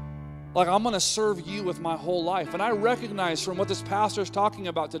 Like, I'm going to serve you with my whole life. And I recognize from what this pastor is talking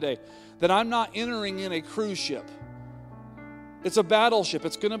about today that I'm not entering in a cruise ship. It's a battleship.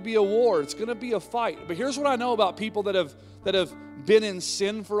 It's going to be a war. It's going to be a fight. But here's what I know about people that have been in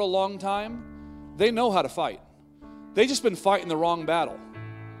sin for a long time. They know how to fight. They've just been fighting the wrong battle.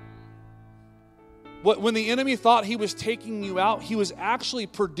 When the enemy thought he was taking you out, he was actually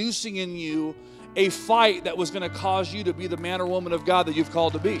producing in you a fight that was going to cause you to be the man or woman of God that you've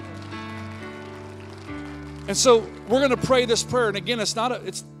called to be. And so we're going to pray this prayer. And again, there's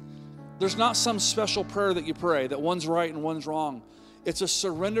not some special prayer that you pray, that one's right and one's wrong. It's a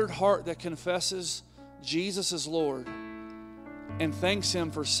surrendered heart that confesses Jesus is Lord and thanks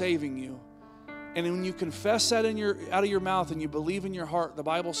him for saving you. And when you confess that out of your mouth and you believe in your heart, the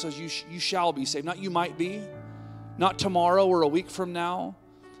Bible says you shall be saved. Not you might be, not tomorrow or a week from now.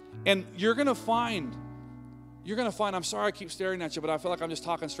 And you're going to find, I'm sorry I keep staring at you, but I feel like I'm just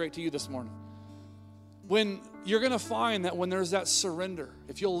talking straight to you this morning. When you're going to find that when there's that surrender,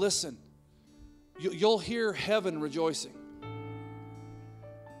 if you'll listen, you'll hear heaven rejoicing.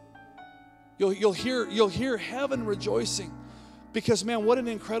 You'll hear heaven rejoicing. Because, man, what an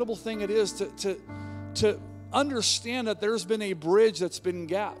incredible thing it is to understand that there's been a bridge that's been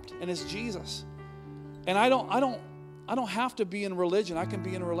gapped, and it's Jesus. And I don't have to be in religion. I can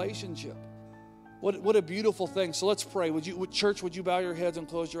be in a relationship. What a beautiful thing. So let's pray. Church, would you bow your heads and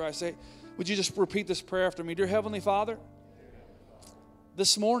close your eyes? Would you just repeat this prayer after me? Dear Heavenly Father,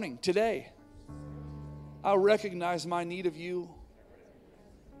 this morning, today, I recognize my need of you.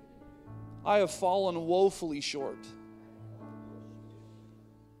 I have fallen woefully short.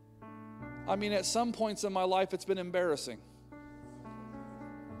 I mean, at some points in my life, it's been embarrassing.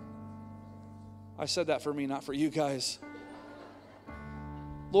 I said that for me, not for you guys.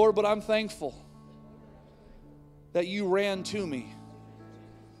 Lord, but I'm thankful that you ran to me,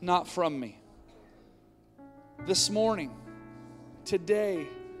 not from me. This morning, today,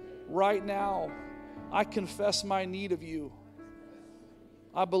 right now, I confess my need of you.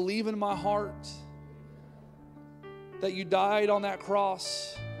 I believe in my heart that you died on that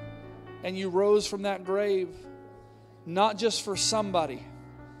cross and you rose from that grave, not just for somebody,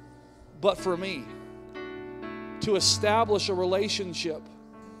 but for me, to establish a relationship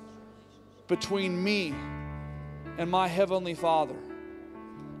between me and my Heavenly Father.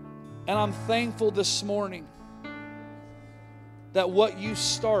 And I'm thankful this morning that what you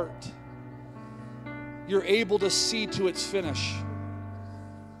start, you're able to see to its finish.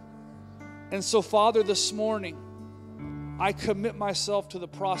 And so, Father, this morning, I commit myself to the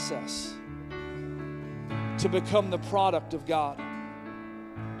process to become the product of God.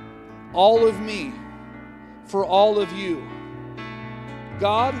 All of me for all of you.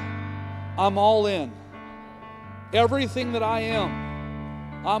 God, I'm all in. Everything that I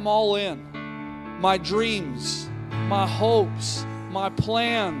am, I'm all in. My dreams, my hopes, my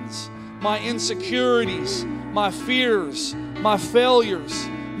plans, my insecurities, my fears, my failures,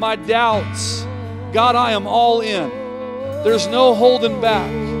 my doubts. God, I am all in. There's no holding back.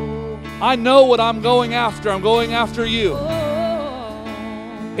 I know what I'm going after. I'm going after you.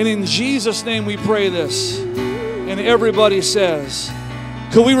 And in Jesus' name we pray this. And everybody says,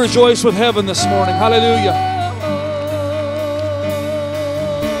 could we rejoice with heaven this morning? Hallelujah.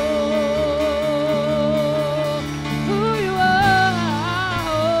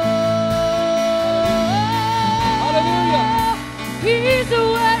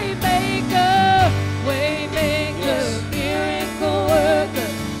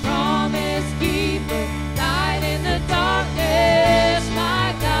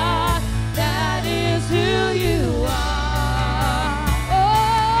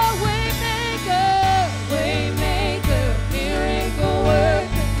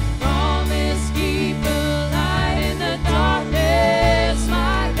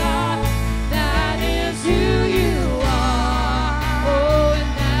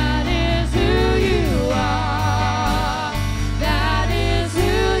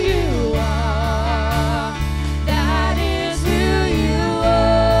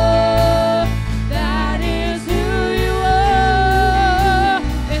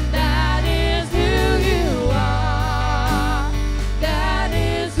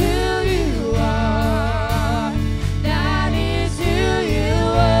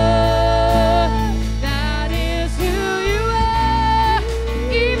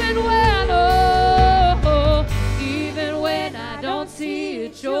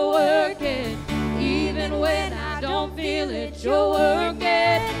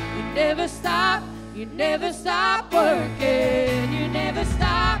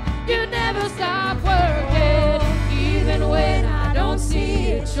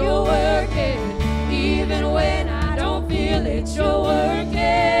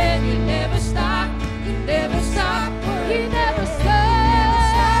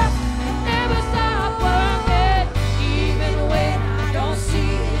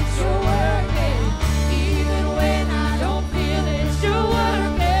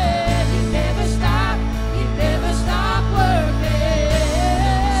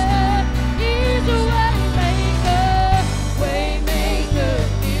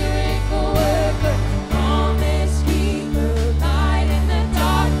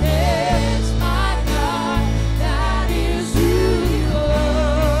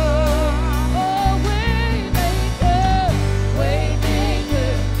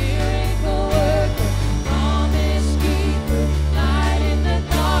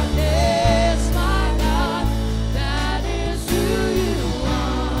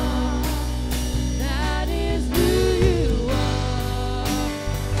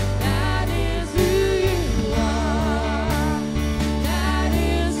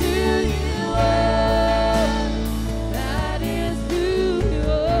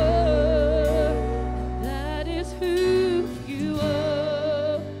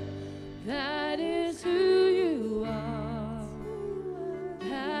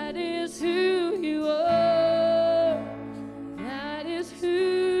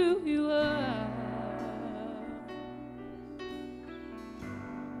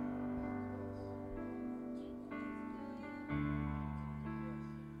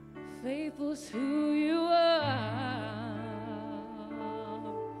 Faithful's who you are.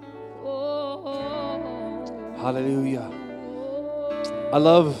 Oh. Hallelujah. I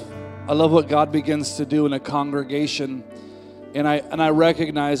love what God begins to do in a congregation. And I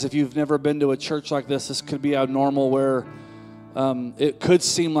recognize if you've never been to a church like this could be abnormal where it could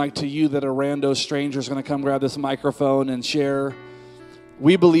seem like to you that a rando stranger is going to come grab this microphone and share.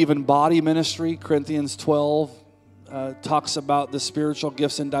 We believe in body ministry. Corinthians 12 talks about the spiritual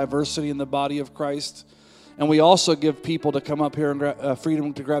gifts and diversity in the body of Christ. And we also give people to come up here and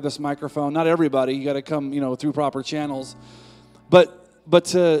freedom to grab this microphone. Not everybody. You got to come, through proper channels. But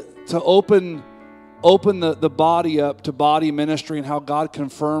to open the body up to body ministry and how God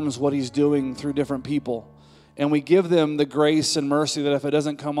confirms what he's doing through different people. And we give them the grace and mercy that if it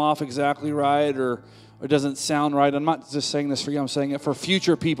doesn't come off exactly right or it doesn't sound right, I'm not just saying this for you, I'm saying it for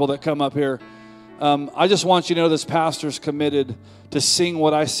future people that come up here. I just want you to know this pastor's committed to seeing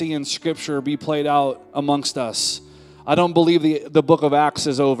what I see in Scripture be played out amongst us. I don't believe the book of Acts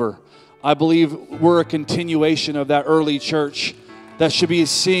is over. I believe we're a continuation of that early church that should be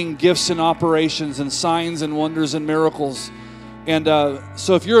seeing gifts and operations and signs and wonders and miracles. And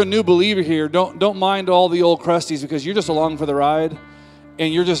so if you're a new believer here, don't mind all the old crusties, because you're just along for the ride,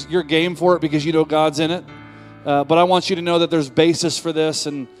 and you're game for it because you know God's in it. But I want you to know that there's basis for this,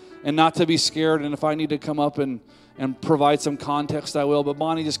 and not to be scared. And if I need to come up and provide some context, I will. But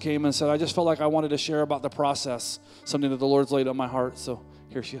Bonnie just came and said, I just felt like I wanted to share about the process, something that the Lord's laid on my heart. So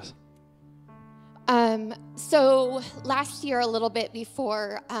here she is. So last year, a little bit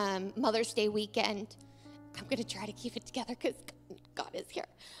before Mother's Day weekend, I'm going to try to keep it together because God is here.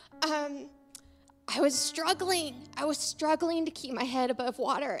 I was struggling to keep my head above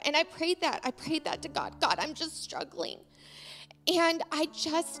water. And I prayed that to God. God, I'm just struggling. And I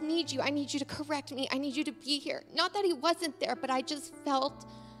just need you. I need you to correct me. I need you to be here. Not that he wasn't there, but I just felt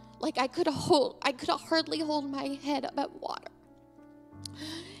like I could hardly hold my head above water.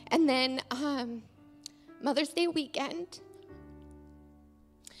 And then Mother's Day weekend,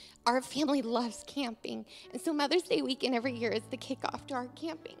 our family loves camping. And so Mother's Day weekend every year is the kickoff to our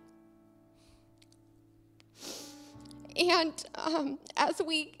camping. And as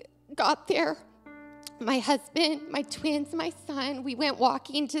we got there, my husband, my twins, my son, we went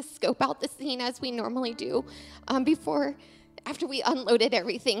walking to scope out the scene as we normally do after we unloaded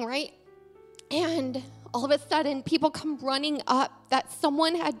everything, right? And all of a sudden, people come running up that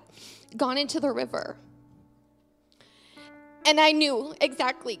someone had gone into the river. And I knew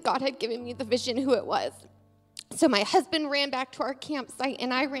exactly God had given me the vision who it was. So my husband ran back to our campsite,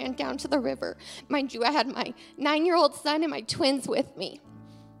 and I ran down to the river. Mind you, I had my 9-year-old son and my twins with me.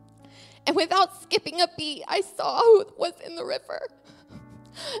 And without skipping a beat, I saw who was in the river.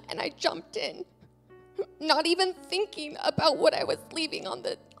 And I jumped in, not even thinking about what I was leaving on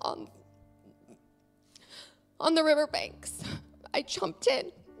the riverbanks. I jumped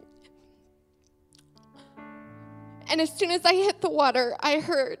in. And as soon as I hit the water, I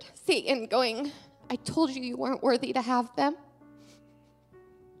heard Satan going, I told you you weren't worthy to have them.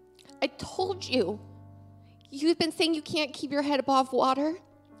 I told you. You've been saying you can't keep your head above water.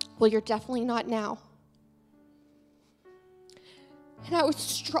 Well, you're definitely not now. And I was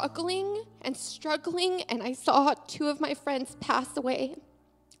struggling, and I saw 2 of my friends pass away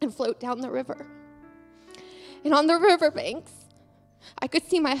and float down the river. And on the riverbanks, I could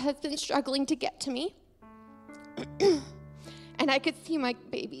see my husband struggling to get to me. And I could see my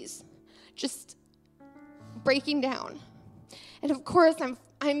babies just breaking down. And of course, I'm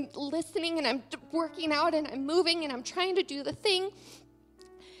listening, and I'm working out, and I'm moving, and I'm trying to do the thing.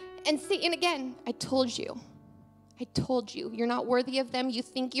 And Satan again, I told you, you're not worthy of them. You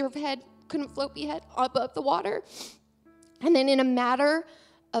think your head couldn't float above the water. And then in a matter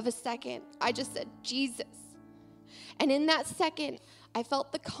of a second, I just said, Jesus. And in that second, I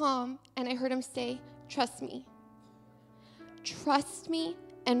felt the calm, and I heard him say, trust me. Trust me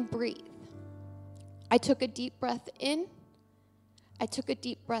and breathe. I took a deep breath in. I took a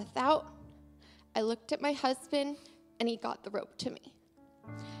deep breath out. I looked at my husband, and he got the rope to me.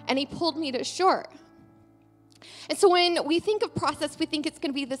 And he pulled me to shore. And so when we think of process, we think it's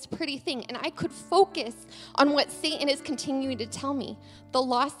going to be this pretty thing. And I could focus on what Satan is continuing to tell me. The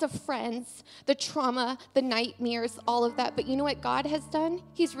loss of friends, the trauma, the nightmares, all of that. But you know what God has done?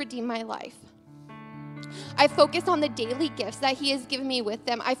 He's redeemed my life. I focus on the daily gifts that he has given me with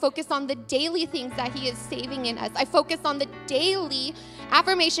them. I focus on the daily things that he is saving in us. I focus on the daily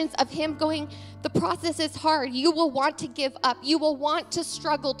affirmations of him going, the process is hard. You will want to give up. You will want to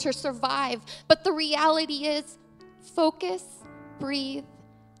struggle to survive. But the reality is, focus, breathe,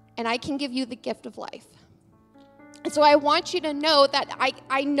 and I can give you the gift of life. And so I want you to know that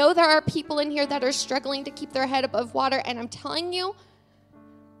I know there are people in here that are struggling to keep their head above water, and I'm telling you,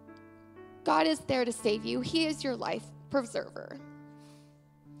 God is there to save you. He is your life preserver.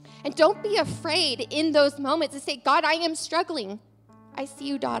 And don't be afraid in those moments to say, God, I am struggling. I see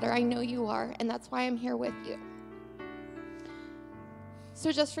you, daughter. I know you are, and that's why I'm here with you.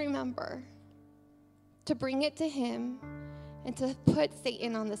 So just remember to bring it to him and to put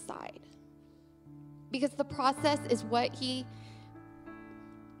Satan on the side. Because the process is what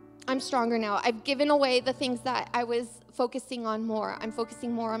I'm stronger now. I've given away the things that I was focusing on more. I'm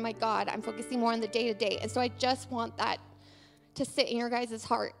focusing more on my God. I'm focusing more on the day-to-day. And so I just want that to sit in your guys'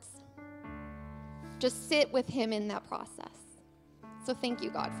 hearts. Just sit with him in that process. So thank you,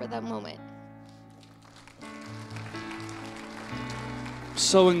 God, for that moment.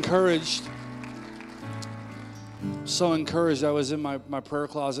 So encouraged. I was in my prayer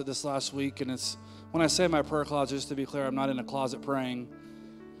closet this last week, and when I say my prayer closet, just to be clear, I'm not in a closet praying.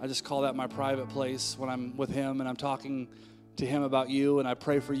 I just call that my private place when I'm with him and I'm talking to him about you, and I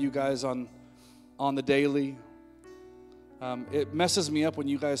pray for you guys on the daily. It messes me up when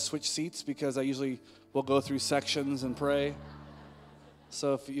you guys switch seats because I usually will go through sections and pray.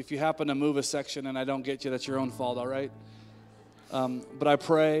 So if you happen to move a section and I don't get you, that's your own fault, all right? But I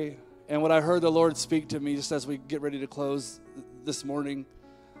pray, and what I heard the Lord speak to me just as we get ready to close this morning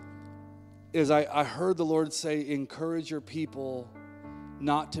is I heard the Lord say, encourage your people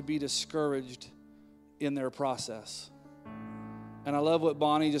not to be discouraged in their process. And I love what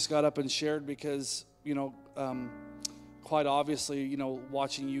Bonnie just got up and shared because, quite obviously,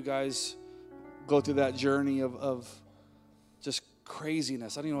 watching you guys go through that journey of just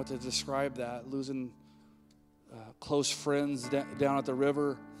craziness. I don't even know what to describe that. Losing close friends down at the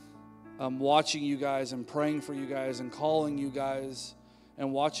river, watching you guys and praying for you guys and calling you guys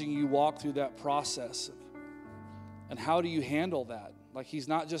and watching you walk through that process. And how do you handle that? Like, he's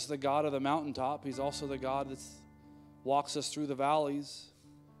not just the God of the mountaintop. He's also the God that walks us through the valleys.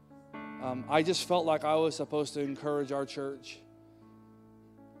 I just felt like I was supposed to encourage our church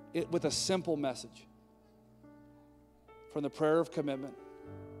with a simple message. From the prayer of commitment,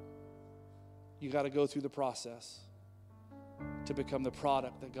 you got to go through the process to become the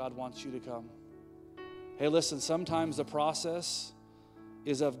product that God wants you to come. Hey, listen, sometimes the process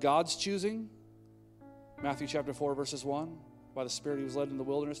is of God's choosing. Matthew chapter 4, verses 1. By the Spirit he was led in the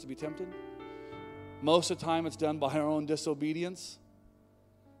wilderness to be tempted. Most of the time it's done by our own disobedience.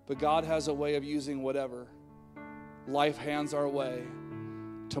 But God has a way of using whatever life hands our way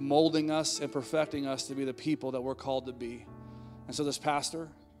to molding us and perfecting us to be the people that we're called to be. And so this pastor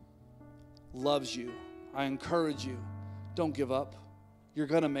loves you. I encourage you. Don't give up. You're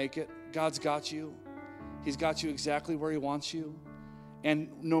going to make it. God's got you. He's got you exactly where he wants you. And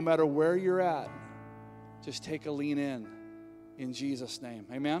no matter where you're at, just take a lean in Jesus' name.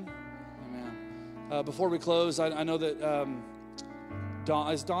 Amen? Amen. Before we close, I know that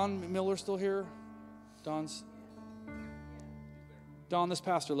is Don Miller still here? Don, this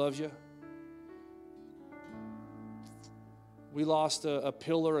pastor loves you. We lost a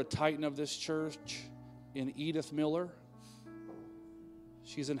pillar, a titan of this church in Edith Miller.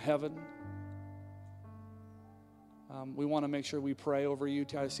 She's in heaven. We want to make sure we pray over you.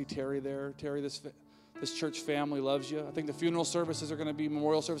 I see Terry there. Terry, this church family loves you. I think the funeral services are going to be,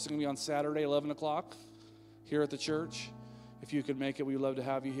 memorial service is going to be on Saturday, 11 o'clock here at the church. If you could make it, we'd love to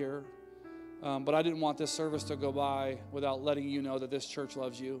have you here. But I didn't want this service to go by without letting you know that this church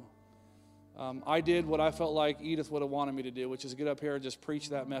loves you. I did what I felt like Edith would have wanted me to do, which is get up here and just preach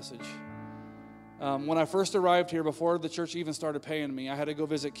that message. When I first arrived here, before the church even started paying me, I had to go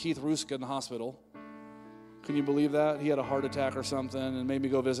visit Keith Ruska in the hospital. Can you believe that? He had a heart attack or something and made me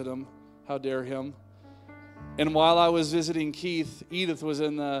go visit him. How dare him? And while I was visiting Keith, Edith was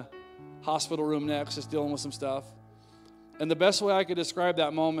in the hospital room next, just dealing with some stuff. And the best way I could describe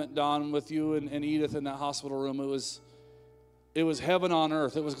that moment, Don, with you and Edith in that hospital room, it was heaven on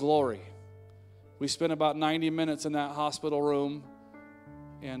earth. It was glory. We spent about 90 minutes in that hospital room,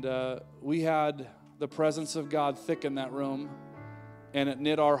 and we had the presence of God thick in that room, and it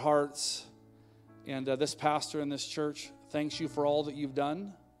knit our hearts. And this pastor in this church thanks you for all that you've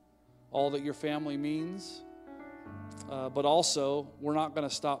done, all that your family means. But also, we're not going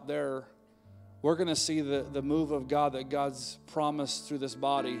to stop there. We're going to see the move of God that God's promised through this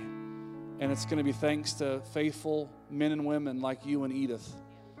body. And it's going to be thanks to faithful men and women like you and Edith.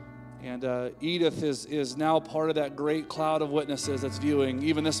 And Edith is now part of that great cloud of witnesses that's viewing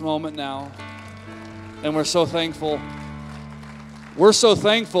even this moment now. And we're so thankful. We're so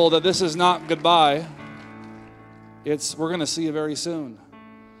thankful that this is not goodbye. We're going to see you very soon.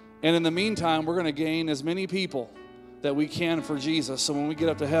 And in the meantime, we're going to gain as many people that we can for Jesus. So when we get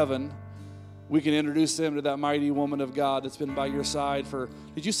up to heaven, we can introduce them to that mighty woman of God that's been by your side for,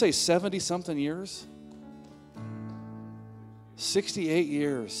 did you say 70-something years? 68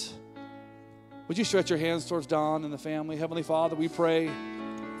 years. Would you stretch your hands towards Don and the family? Heavenly Father, we pray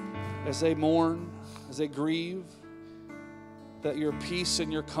as they mourn, as they grieve, that your peace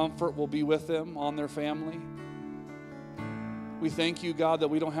and your comfort will be with them on their family. We thank you, God, that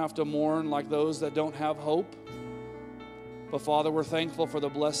we don't have to mourn like those that don't have hope. But Father, we're thankful for the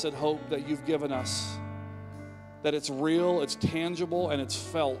blessed hope that you've given us, that it's real, it's tangible, and it's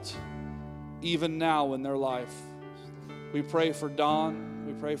felt even now in their life. We pray for Don.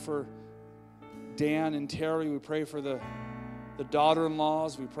 We pray for Dan and Terry. We pray for the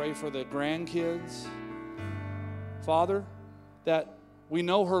daughter-in-laws. We pray for the grandkids. Father, that we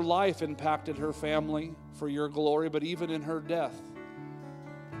know her life impacted her family for your glory, but even in her death,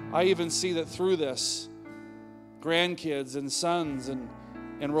 I even see that through this, grandkids and sons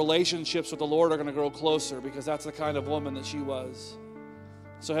And relationships with the Lord are going to grow closer because that's the kind of woman that she was.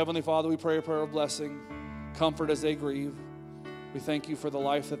 So Heavenly Father, we pray a prayer of blessing, comfort as they grieve. We thank you for the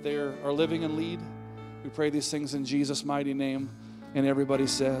life that they are living and lead. We pray these things in Jesus' mighty name. And everybody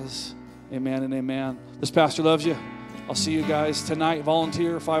says, amen and amen. This pastor loves you. I'll see you guys tonight.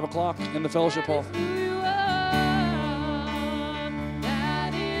 Volunteer, 5 o'clock in the fellowship hall.